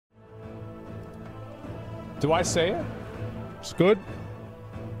Do I say it? It's good.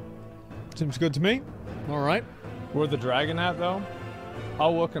 Seems good to me. All right. Where the dragon at, though?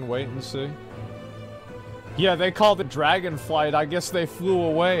 I'll look and wait and see. Yeah, they called it dragon flight. I guess they flew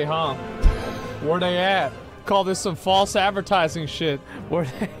away, huh? Where they at? Call this some false advertising shit. Where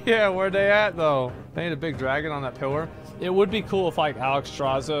they at, though? They had a big dragon on that pillar. It would be cool if, like, Alex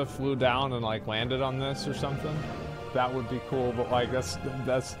Straza flew down and, like, landed on this or something. That would be cool, but, like,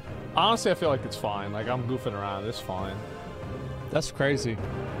 that's... Honestly, I feel like it's fine. Like, I'm goofing around. It's fine. That's crazy.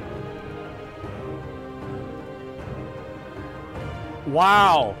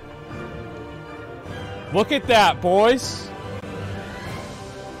 Wow. Look at that, boys.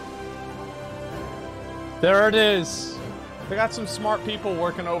 There it is. They got some smart people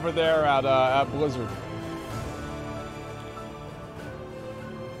working over there at Blizzard.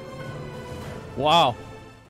 Wow.